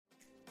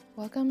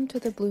Welcome to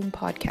the Bloom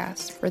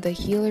Podcast for the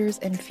healers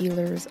and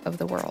feelers of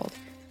the world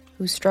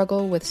who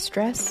struggle with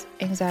stress,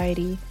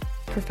 anxiety,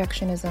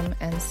 perfectionism,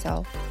 and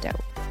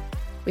self-doubt.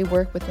 We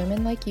work with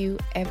women like you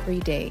every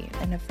day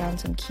and have found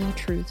some key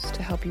truths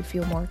to help you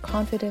feel more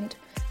confident,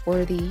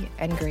 worthy,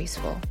 and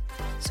graceful,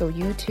 so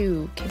you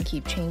too can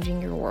keep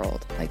changing your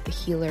world like the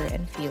healer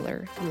and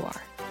feeler you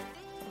are.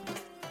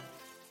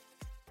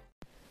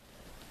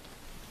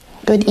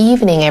 Good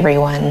evening,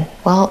 everyone.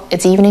 Well,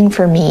 it's evening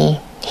for me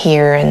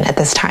here and at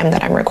this time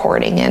that I'm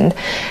recording, and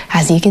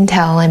as you can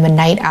tell, I'm a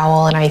night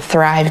owl and I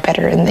thrive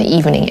better in the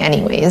evening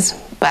anyways.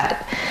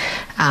 But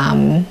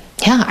I'm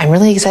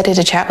really excited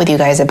to chat with you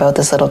guys about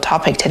this little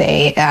topic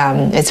today.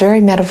 It's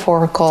very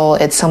metaphorical.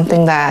 It's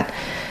something that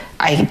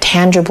I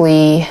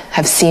tangibly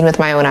have seen with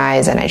my own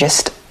eyes, and I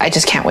just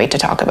can't wait to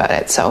talk about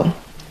it. So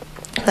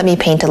let me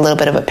paint a little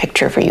bit of a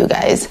picture for you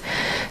guys.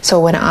 So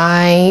when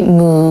I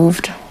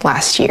moved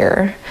last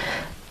year,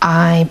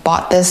 I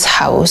bought this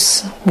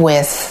house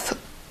with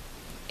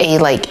a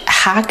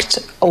hacked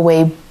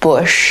away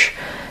bush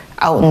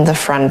out in the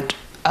front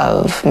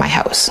of my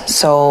house.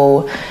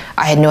 So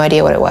I had no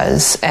idea what it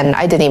was, and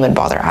I didn't even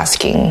bother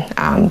asking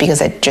because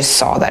I just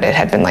saw that it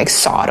had been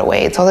sawed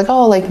away. So I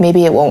was like,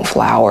 maybe it won't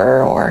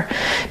flower or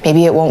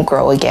maybe it won't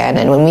grow again.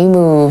 And when we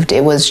moved,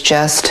 it was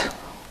just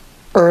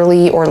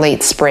early or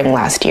late spring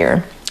last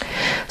year.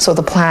 So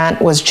the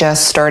plant was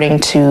just starting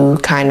to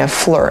kind of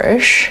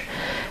flourish.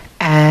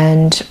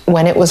 And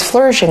when it was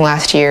flourishing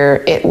last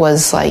year, it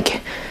was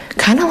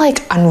kind of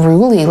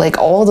unruly.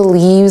 All the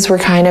leaves were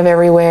kind of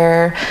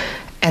everywhere.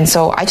 And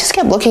so I just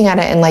kept looking at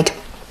it, and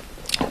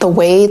the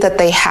way that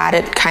they had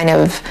it kind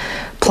of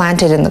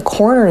planted in the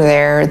corner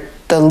there,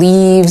 the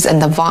leaves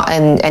and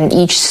and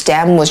each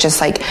stem was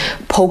just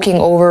poking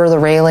over the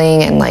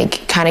railing and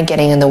kind of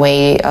getting in the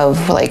way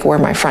of where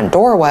my front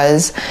door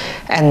was.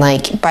 And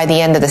by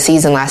the end of the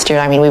season last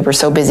year, we were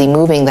so busy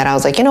moving that I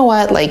was you know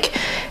what,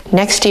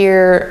 next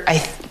year I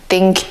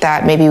think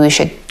that maybe we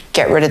should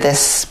get rid of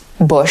this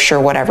bush or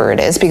whatever it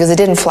is, because it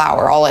didn't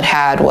flower. All it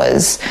had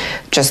was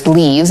just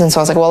leaves. And so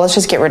I was well, let's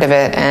just get rid of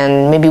it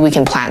and maybe we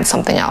can plant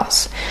something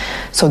else.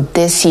 So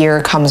this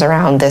year comes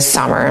around this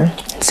summer,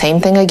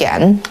 same thing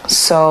again.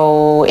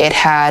 So it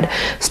had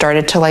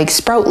started to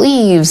sprout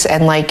leaves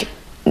and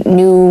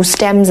new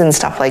stems and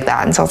stuff like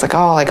that. And so I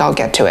was I'll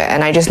get to it.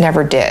 And I just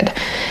never did.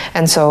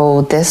 And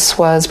so this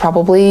was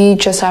probably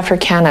just after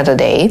Canada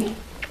Day,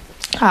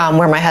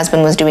 where my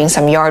husband was doing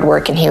some yard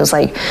work, and he was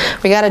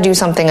we got to do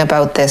something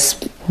about this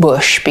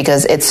bush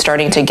because it's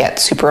starting to get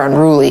super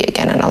unruly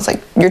again. And I was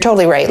you're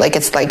totally right.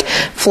 It's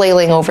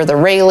flailing over the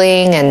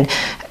railing, and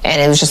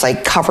it was just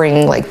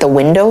covering the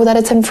window that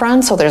it's in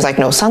front. So there's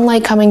no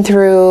sunlight coming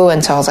through.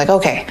 And so I was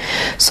okay.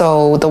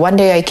 So the one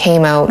day I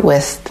came out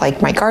with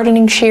my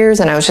gardening shears,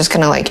 and I was just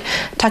gonna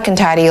tuck and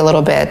tidy a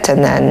little bit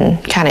and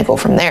then kind of go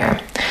from there.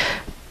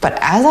 But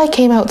as I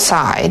came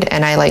outside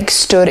and I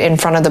stood in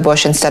front of the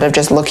bush instead of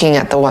just looking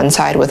at the one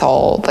side with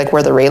all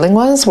where the railing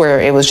was,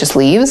 where it was just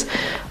leaves,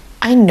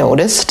 I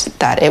noticed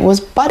that it was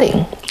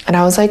budding. And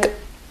I was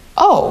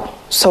oh,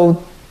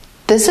 so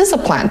this is a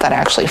plant that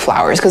actually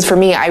flowers. Because for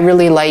me, I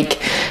really like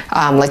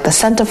the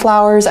scent of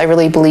flowers. I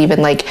really believe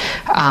in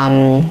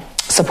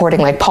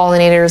supporting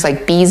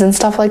pollinators, bees and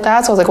stuff like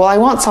that. So I was I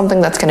want something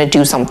that's going to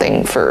do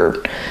something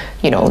for,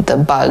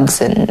 the bugs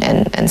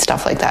and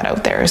stuff like that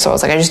out there. So I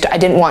was I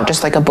didn't want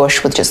just a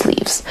bush with just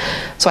leaves.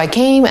 So I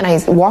came and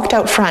I walked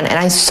out front, and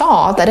I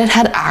saw that it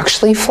had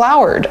actually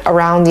flowered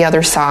around the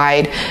other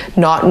side,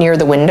 not near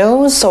the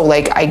windows. So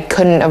I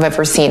couldn't have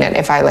ever seen it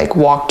if I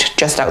walked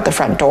just out the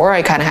front door.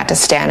 I kind of had to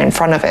stand in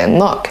front of it and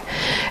look.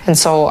 And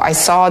so I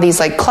saw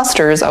these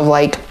clusters of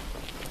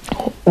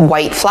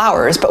white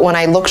flowers, but when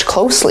I looked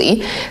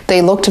closely,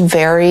 they looked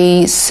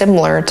very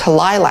similar to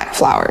lilac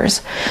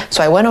flowers.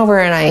 So I went over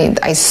and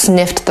I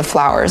sniffed the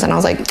flowers, and I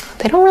was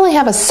they don't really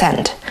have a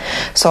scent.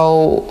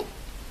 So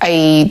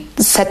I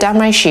set down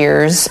my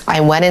shears,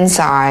 I went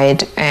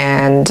inside,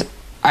 and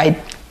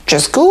I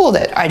just Googled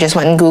it. I just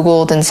went and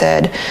Googled and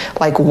said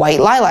white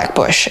lilac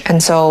bush.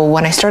 And so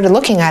when I started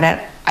looking at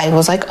it, I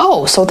was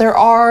oh, so there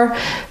are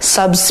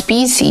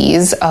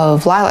subspecies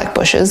of lilac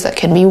bushes that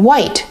can be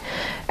white.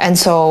 And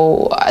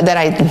so then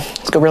I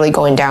was really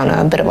going down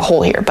a bit of a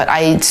hole here, but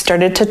I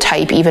started to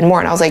type even more,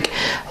 and I was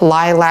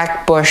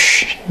lilac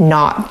bush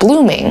not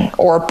blooming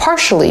or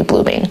partially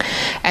blooming.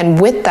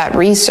 And with that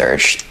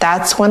research,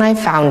 that's when I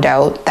found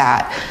out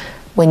that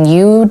when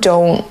you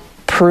don't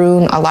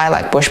prune a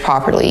lilac bush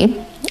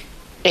properly,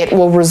 it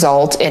will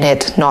result in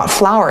it not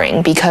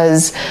flowering,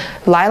 because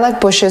lilac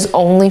bushes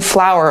only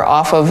flower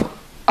off of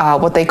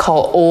what they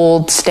call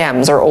old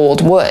stems or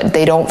old wood.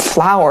 They don't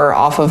flower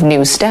off of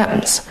new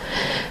stems.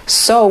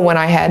 So when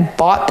I had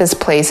bought this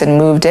place and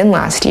moved in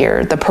last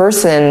year, the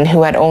person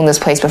who had owned this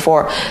place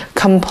before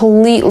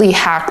completely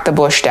hacked the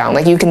bush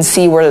down. You can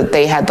see where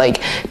they had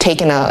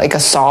taken a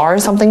saw or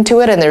something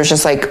to it, and there's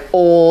just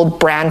old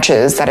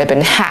branches that had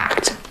been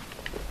hacked.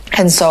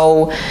 And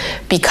so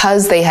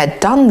because they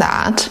had done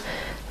that,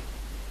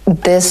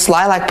 this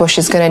lilac bush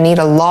is going to need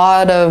a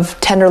lot of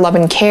tender love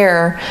and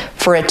care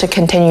for it to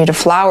continue to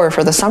flower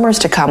for the summers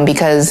to come,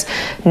 because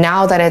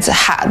now that it's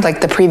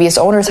like the previous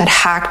owners had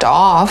hacked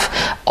off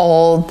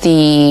all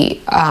the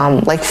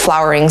like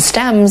flowering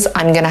stems,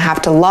 I'm going to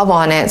have to love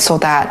on it so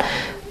that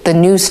the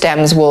new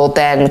stems will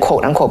then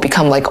quote unquote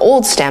become like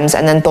old stems,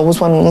 and then those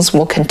ones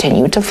will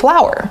continue to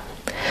flower.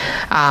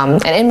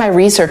 And in my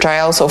research, I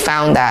also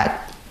found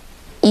that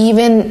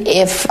even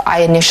if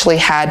I initially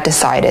had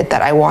decided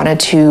that I wanted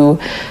to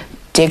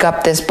dig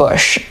up this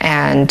bush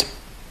and,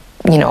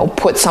 you know,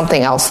 put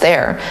something else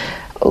there,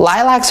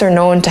 lilacs are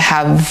known to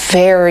have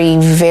very,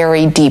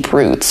 very deep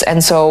roots.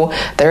 And so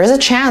there is a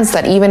chance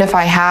that even if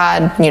I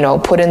had, you know,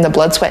 put in the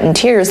blood, sweat, and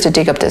tears to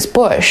dig up this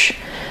bush,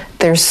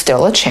 there's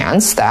still a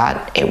chance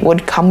that it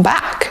would come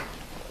back.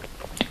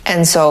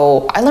 And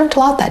so I learned a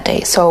lot that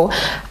day. So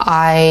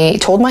I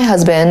told my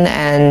husband,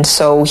 and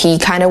so he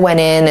kind of went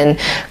in and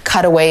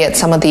cut away at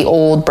some of the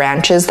old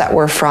branches that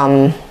were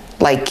from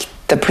like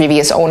the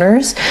previous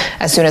owners.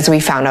 As soon as we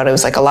found out it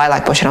was like a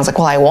lilac bush, and I was like,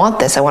 well, I want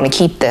this. I want to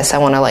keep this. I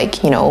want to,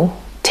 like, you know,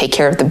 take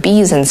care of the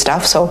bees and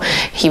stuff. So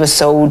he was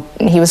so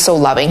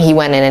loving. He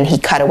went in and he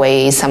cut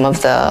away some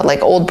of the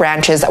like old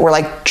branches that were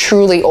like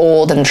truly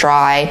old and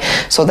dry,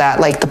 so that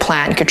like the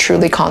plant could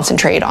truly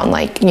concentrate on,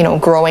 like, you know,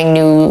 growing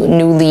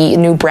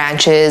new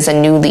branches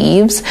and new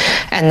leaves,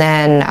 and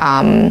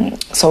then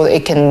so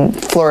it can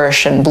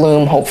flourish and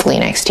bloom hopefully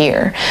next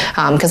year.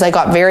 Because I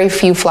got very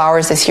few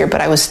flowers this year,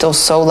 but I was still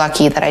so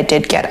lucky that I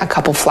did get a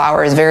couple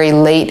flowers very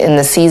late in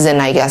the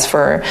season, I guess,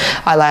 for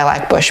a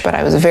lilac bush. But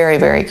I was very,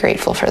 very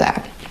grateful for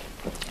that.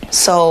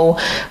 So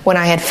when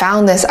I had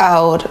found this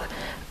out,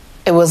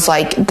 it was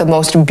like the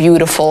most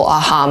beautiful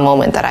aha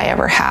moment that I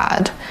ever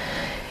had.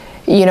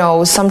 You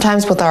know,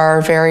 sometimes with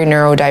our very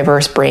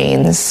neurodiverse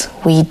brains,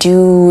 we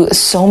do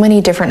so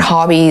many different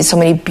hobbies, so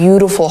many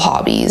beautiful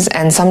hobbies,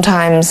 and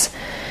sometimes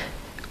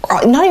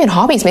not even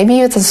hobbies,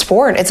 maybe it's a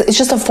sport. It's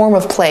just a form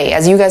of play.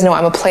 As you guys know,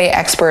 I'm a play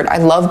expert. I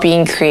love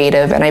being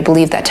creative, and I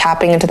believe that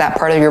tapping into that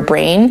part of your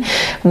brain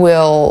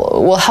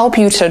will help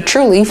you to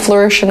truly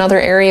flourish in other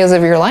areas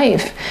of your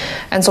life.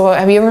 And so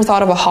have you ever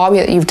thought of a hobby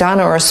that you've done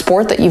or a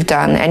sport that you've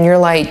done, and you're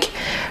like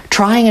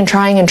trying and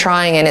trying and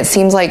trying, and it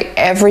seems like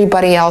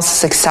everybody else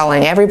is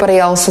excelling, everybody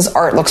else's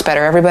art looks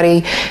better,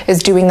 everybody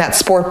is doing that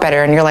sport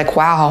better, and you're like,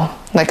 wow,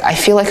 like I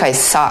feel like I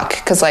suck,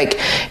 because, like,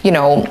 you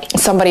know,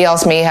 somebody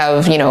else may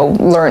have, you know,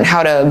 learned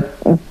how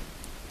to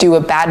do a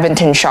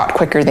badminton shot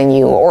quicker than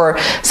you, or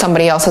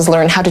somebody else has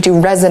learned how to do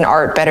resin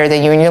art better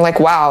than you, and you're like,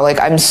 wow, like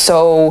I'm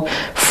so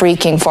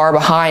freaking far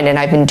behind, and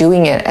I've been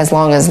doing it as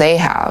long as they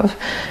have.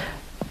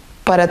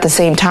 But at the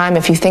same time,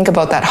 if you think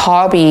about that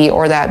hobby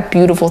or that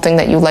beautiful thing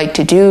that you like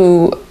to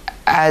do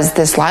as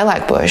this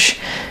lilac bush,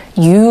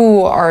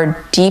 you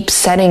are deep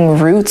setting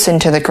roots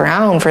into the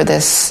ground for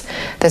this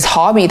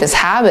hobby, this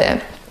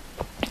habit.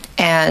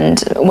 And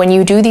when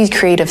you do these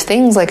creative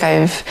things, like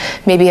I've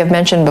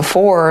mentioned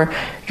before,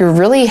 you're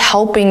really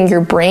helping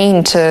your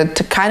brain to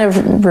kind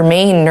of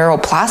remain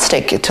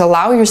neuroplastic, to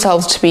allow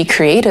yourselves to be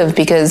creative,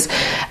 because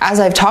as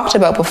I've talked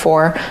about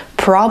before,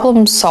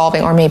 problem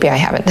solving, or maybe I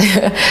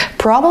haven't,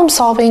 problem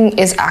solving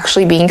is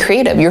actually being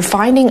creative. You're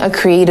finding a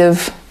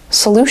creative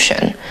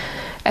solution.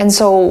 And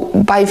so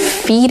by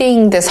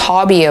feeding this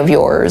hobby of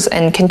yours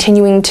and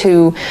continuing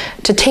to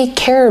take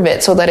care of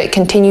it so that it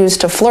continues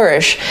to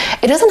flourish,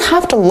 it doesn't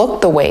have to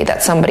look the way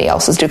that somebody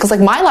else's do. Because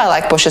like my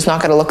lilac bush is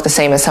not going to look the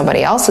same as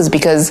somebody else's,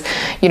 because,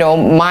 you know,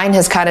 mine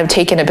has kind of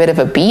taken a bit of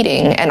a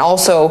beating. And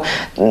also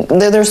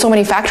there's so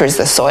many factors.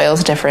 The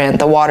soil's different,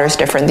 the water's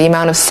different, the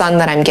amount of sun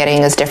that I'm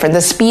getting is different,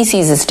 the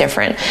species is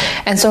different.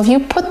 And so if you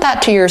put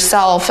that to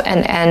yourself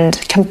and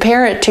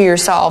compare it to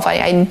yourself,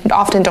 I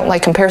often don't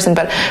like comparison,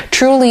 but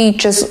truly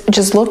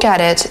just look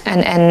at it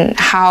and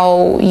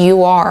how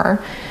you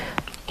are.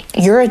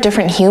 You're a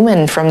different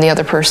human from the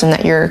other person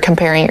that you're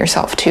comparing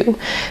yourself to.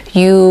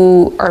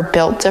 You are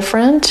built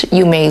different.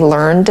 You may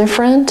learn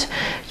different.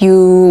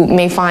 You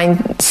may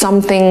find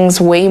some things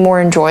way more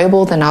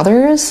enjoyable than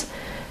others.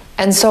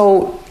 And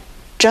so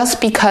just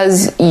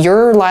because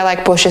your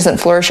lilac bush isn't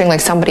flourishing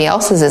like somebody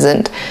else's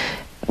isn't,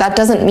 that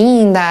doesn't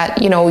mean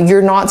that, you know,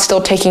 you're not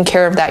still taking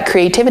care of that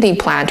creativity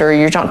plant, or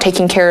you're not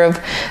taking care of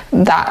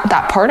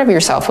that part of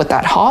yourself with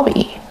that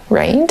hobby,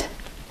 right?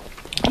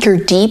 You're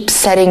deep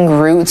setting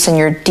roots, and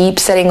you're deep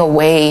setting a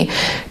way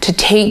to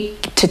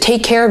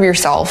take care of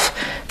yourself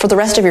for the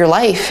rest of your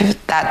life.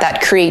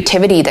 That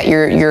creativity that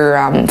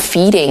you're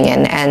feeding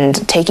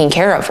and taking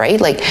care of, right?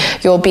 Like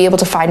you'll be able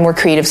to find more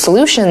creative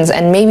solutions,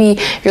 and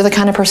maybe you're the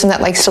kind of person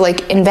that likes to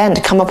like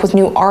invent, come up with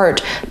new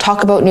art,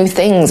 talk about new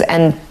things,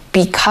 and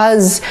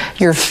because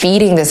you're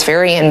feeding this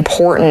very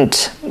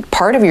important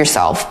part of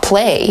yourself,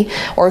 play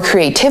or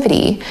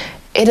creativity,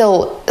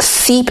 it'll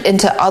seep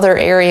into other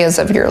areas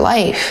of your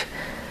life.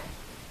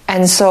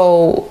 And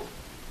so,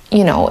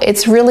 you know,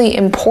 it's really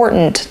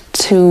important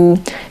to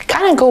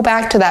kind of go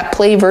back to that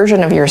play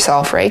version of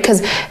yourself, right? Because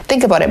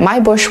think about it,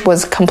 my bush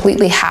was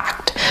completely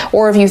hacked.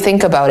 Or if you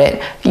think about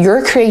it,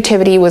 your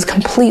creativity was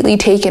completely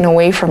taken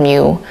away from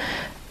you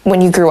when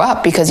you grew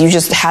up because you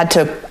just had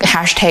to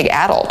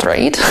 #adult,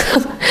 right?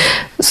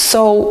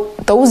 So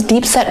those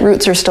deep set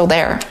roots are still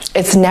there.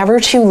 It's never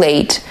too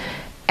late,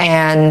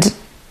 and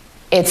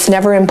it's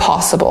never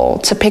impossible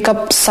to pick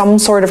up some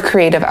sort of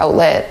creative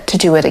outlet to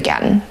do it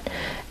again.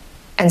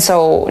 And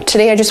so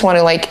today I just want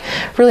to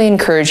really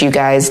encourage you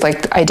guys,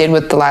 like I did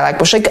with the lilac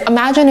bush.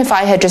 Imagine if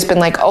I had just been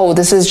like, oh,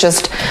 this is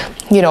just,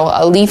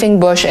 a leafing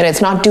bush and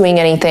it's not doing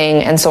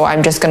anything, and so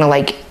I'm just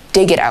going to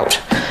dig it out.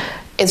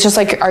 It's just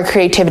like our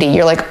creativity.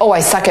 You're like, oh,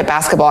 I suck at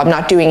basketball. I'm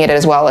not doing it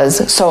as well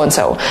as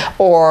so-and-so.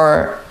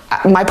 Or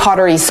my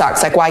pottery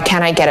sucks. Why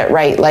can't I get it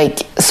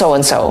right?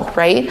 So-and-so,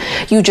 right?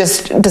 You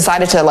just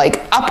decided to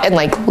up and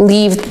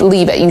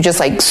leave it. You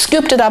just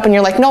scooped it up and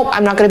you're like, nope,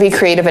 I'm not going to be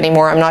creative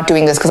anymore. I'm not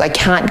doing this because I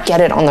can't get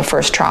it on the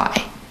first try.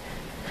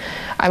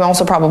 I'm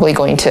also probably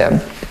going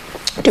to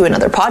do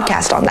another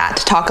podcast on that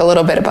to talk a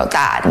little bit about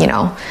that,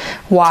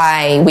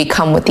 why we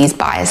come with these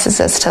biases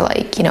as to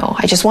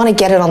I just want to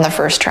get it on the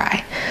first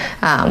try.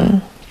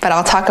 But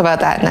I'll talk about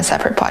that in a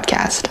separate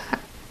podcast.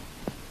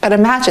 But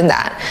imagine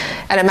that.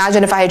 And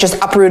imagine if I had just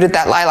uprooted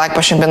that lilac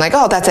bush and been like,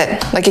 oh, that's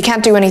it. It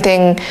can't do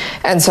anything.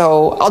 And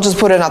so I'll just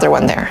put another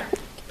one there.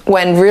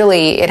 When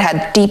really it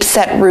had deep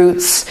set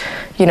roots,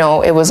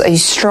 it was a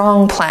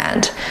strong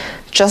plant,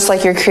 just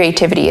like your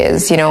creativity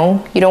is, You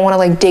don't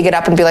want to dig it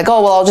up and be like,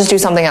 oh, well, I'll just do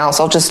something else.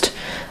 I'll just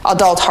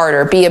adult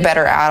harder, be a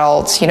better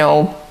adult,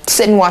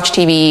 sit and watch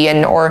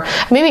TV or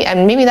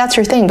maybe that's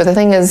your thing. But the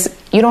thing is,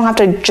 you don't have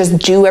to just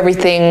do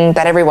everything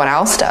that everyone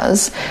else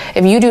does.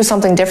 If you do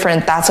something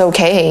different, that's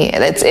okay.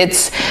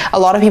 It's a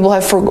lot of people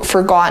have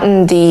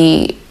forgotten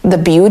the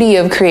beauty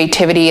of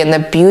creativity and the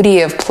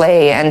beauty of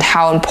play and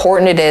how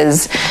important it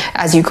is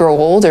as you grow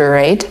older,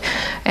 right?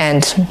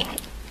 And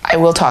I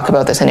will talk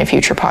about this in a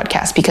future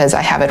podcast because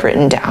I have it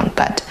written down.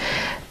 But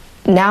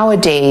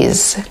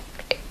nowadays,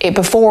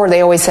 before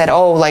they always said,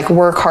 oh,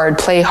 work hard,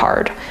 play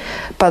hard.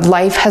 But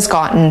life has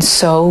gotten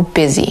so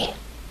busy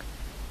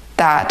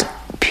that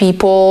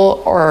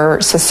people or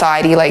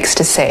society likes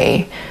to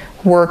say,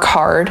 work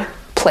hard,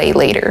 play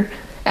later.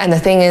 And the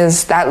thing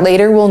is, that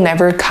later will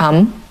never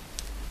come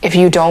if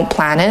you don't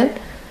plan it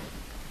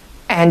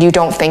and you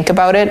don't think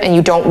about it and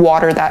you don't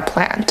water that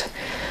plant.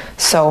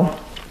 So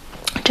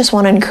I just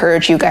want to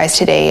encourage you guys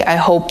today. I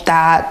hope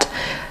that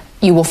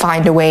you will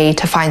find a way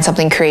to find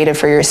something creative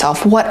for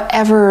yourself,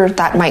 whatever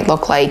that might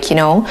look like,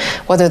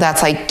 whether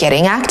that's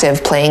getting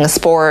active, playing a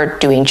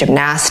sport, doing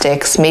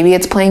gymnastics, maybe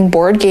it's playing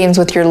board games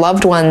with your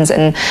loved ones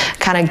and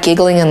kind of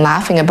giggling and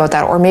laughing about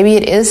that, or maybe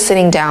it is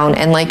sitting down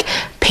and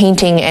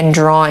painting and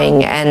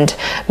drawing, and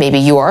maybe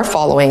you are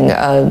following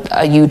a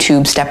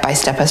YouTube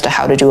step-by-step as to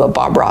how to do a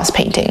Bob Ross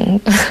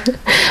painting.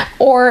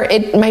 Or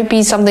it might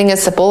be something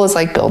as simple as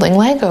building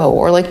Lego,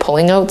 or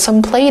pulling out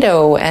some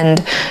Play-Doh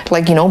and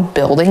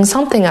building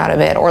something out of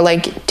it, or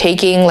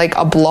taking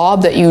a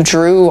blob that you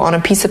drew on a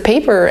piece of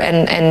paper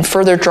and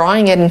further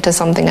drawing it into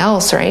something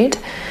else,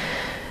 right?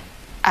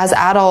 As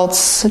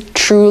adults,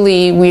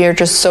 truly, we are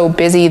just so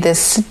busy.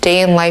 This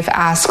day in life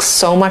asks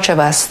so much of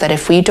us that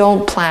if we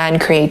don't plan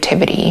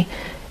creativity,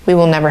 we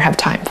will never have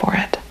time for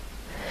it.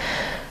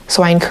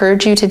 So I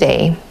encourage you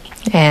today,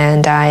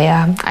 and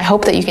I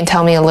hope that you can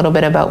tell me a little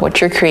bit about what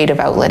your creative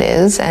outlet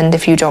is, and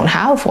if you don't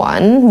have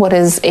one, what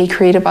is a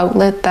creative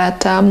outlet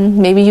that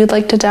maybe you'd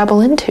like to dabble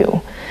into.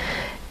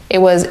 It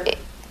was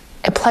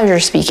a pleasure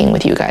speaking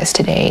with you guys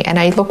today, and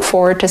I look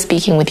forward to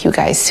speaking with you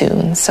guys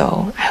soon.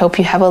 So I hope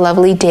you have a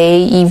lovely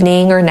day,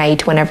 evening, or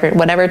night,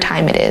 whatever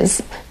time it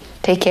is.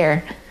 Take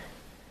care.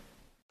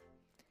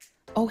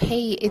 Oh,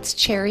 hey, it's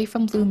Cherry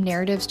from Bloom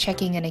Narratives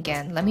checking in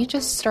again. Let me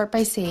just start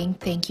by saying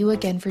thank you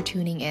again for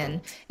tuning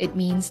in. It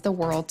means the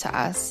world to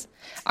us.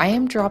 I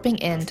am dropping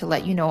in to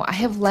let you know I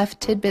have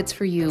left tidbits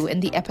for you in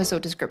the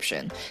episode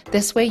description.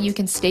 This way you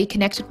can stay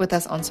connected with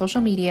us on social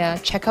media,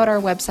 check out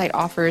our website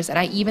offers, and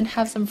I even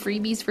have some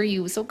freebies for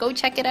you, so go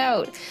check it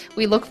out.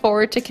 We look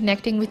forward to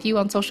connecting with you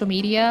on social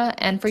media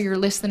and for your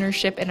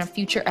listenership in a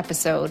future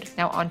episode.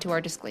 Now on to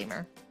our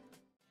disclaimer.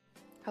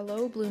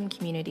 Hello, Bloom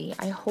community.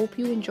 I hope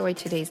you enjoyed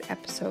today's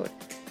episode.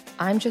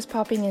 I'm just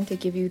popping in to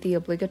give you the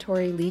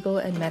obligatory legal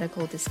and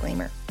medical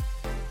disclaimer.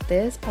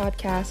 This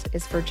podcast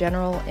is for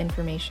general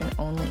information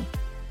only,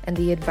 and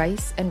the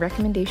advice and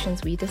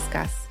recommendations we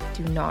discuss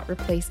do not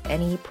replace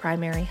any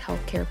primary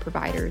healthcare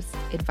provider's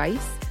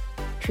advice,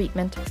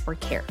 treatment, or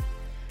care.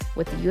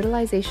 With the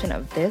utilization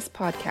of this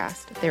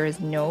podcast, there is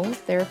no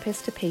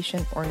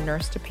therapist-to-patient or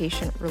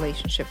nurse-to-patient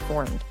relationship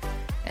formed,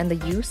 and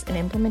the use and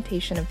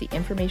implementation of the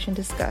information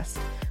discussed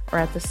are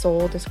at the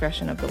sole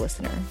discretion of the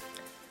listener.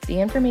 The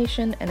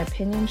information and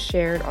opinions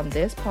shared on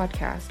this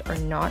podcast are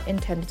not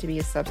intended to be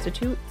a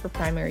substitute for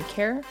primary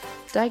care,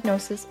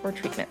 diagnosis, or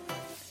treatment.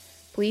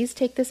 Please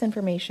take this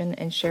information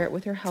and share it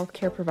with your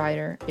healthcare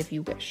provider if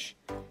you wish,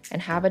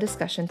 and have a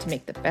discussion to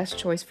make the best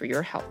choice for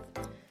your health.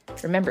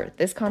 Remember,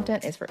 this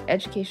content is for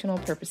educational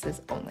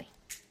purposes only.